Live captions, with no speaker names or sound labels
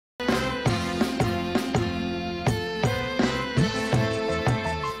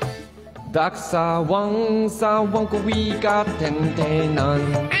Tak sawang kuwi katentenan.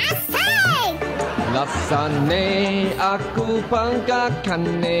 Asik. Lasane aku pangkat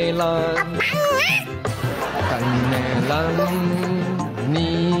kanelan. Kanelan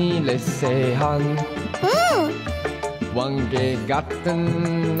ni lesehan. Wangge gaten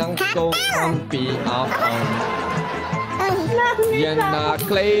nang to sampi apang. Yan na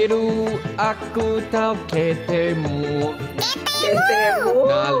kleru aku tau ketemu.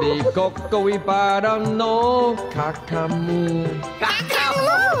 Nalikok kowe parano kakamu.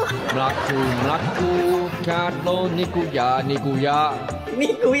 Mlaku karo niku ya.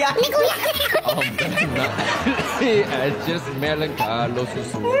 I just melanchalo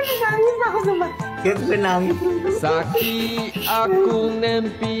susu. Saki aku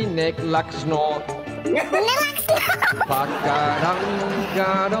nempi nek laksno. Pakarang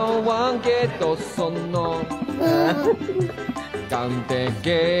karo wangke tosono.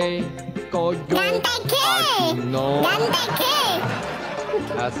 Ganteke koyo Arjuna.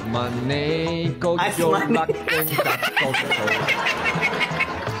 Asmane koyo lakken kakoso.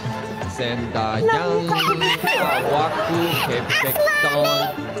 Sendayang awakku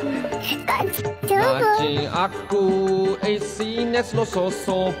kepekton. Macing aku sines lo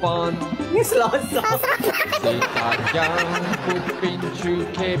sosopan. Sitayang kupincu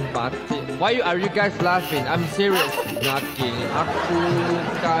kebatin. Why are you guys laughing? I'm serious. Naking aku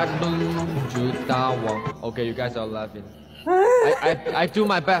kadung jutawang. Okay, you guys are laughing. I do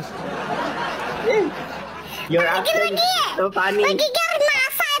my best. Your accent so funny. Lagi karena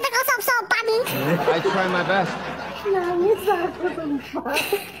saya tak sopan. I try my best. Nangis aku sumpah.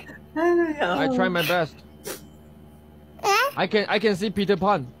 I try my best. I can see Peter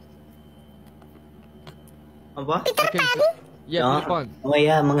Pan. Apa? Peter Pan? Yeah, Peter Pan. Oh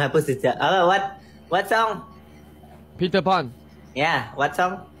ya, menghapus jejak. Oh, what song? Peter Pan. Yeah, what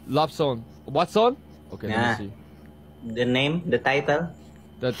song? Love song. What song? Okay, let me see. The name, the title.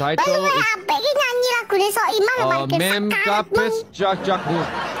 The title is Apa ini nyanyi lagu deh so imam Mem Kapes Jakjakmu.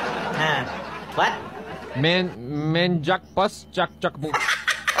 What? Men Jakpas Jakjakmu.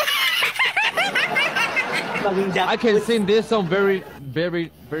 I can sing this song very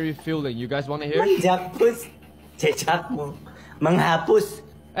feeling. You guys want to hear? Menghapus jejakmu. Menghapus.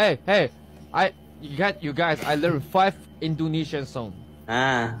 Hey, you guys, I learned 5 Indonesian song.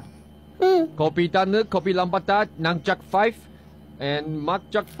 Kopi tane, kopi lampata, nang jak 5, and mak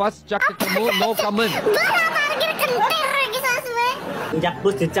jak pas, jak ketemu, no comment. Parkir kentir lagi sesuai.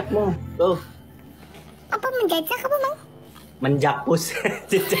 Menjapus jejakmu. Tuh. Apa menjajak apa mang? Menjapus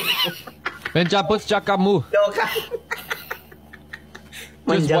jejakmu. Menjapus jak kamu. Tuh kan.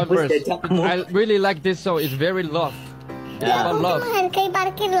 Just one Menjapus verse. jejakmu. I really like this song. It's very love. About love. Menghargai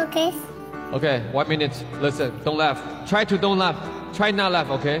parkir loh guys. Okay, 1 minute. Listen, don't laugh. Try to don't laugh. Try not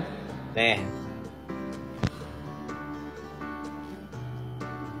laugh, okay?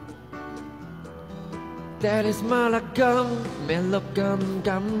 That is malakam, melokam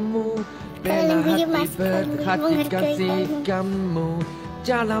kamu. Bela hati berhati kasih kamu.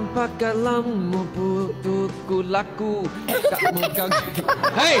 Jalan pakalammu putuku laku. Kamu ganggu.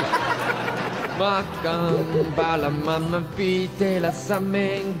 Hey! Makan balaman telas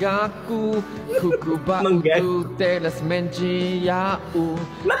samenggaku. Kuku batu telas menciau.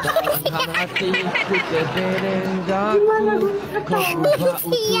 Dalam hatiku terberenggaku. Kuku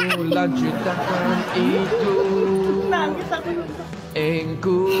batu lanjutkan itu.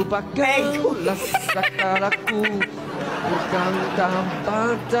 Engku pakai lasakaraku. Bukan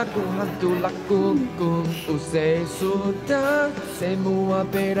tanpa takut hantu lakuku. Usai sudah semua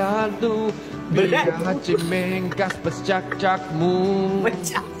berlalu. Biar hati mengkas pescak-cakmu.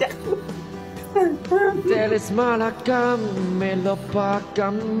 Teles malakam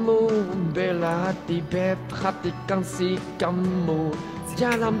melupakanmu. Bela hati perhatikan si kamu.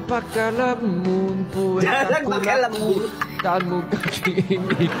 Jalan pakai lembu. Jalan pakai lembu. Dan muka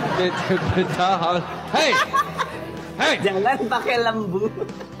ini bertahan. Hey! Hey! Jangan pakai lembu.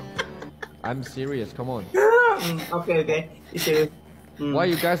 I'm serious, come on. Okay. Itu.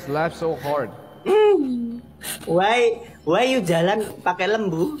 Why you guys laugh so hard? Why you jalan pakai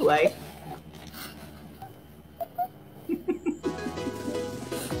lembu? Why?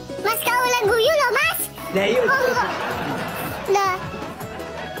 Mas kau lagu you loh mas. Nah, yuk. Nah.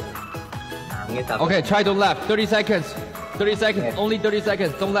 Okay, try don't laugh. 30 seconds. 30 seconds. Okay. Only 30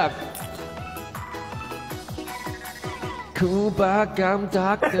 seconds. Don't laugh. Ku bakal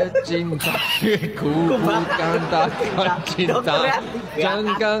tak tercinta. Ku bukan takkan cinta.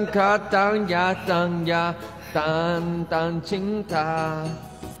 Jangan katang ya tang cinta.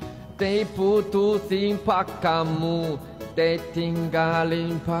 Te putusin pakamu, te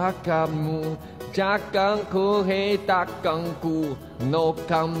tinggalin pakamu. Jangan ku takkan ku, no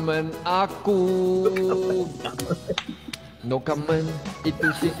comment aku. No comment itu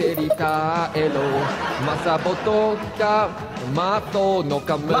si cerita elo. Masa bodoh ka mato, no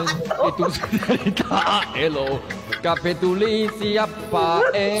comment itu si cerita elo. Kapetuli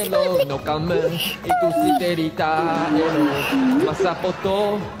siapa elo, no comment itu si cerita elo. Masa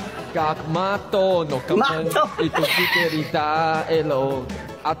bodoh ka mato, no comment itu si cerita elo.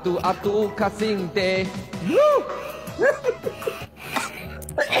 Atu kasing te.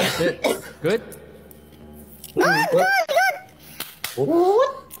 Good. Good.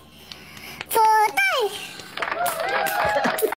 Selesai.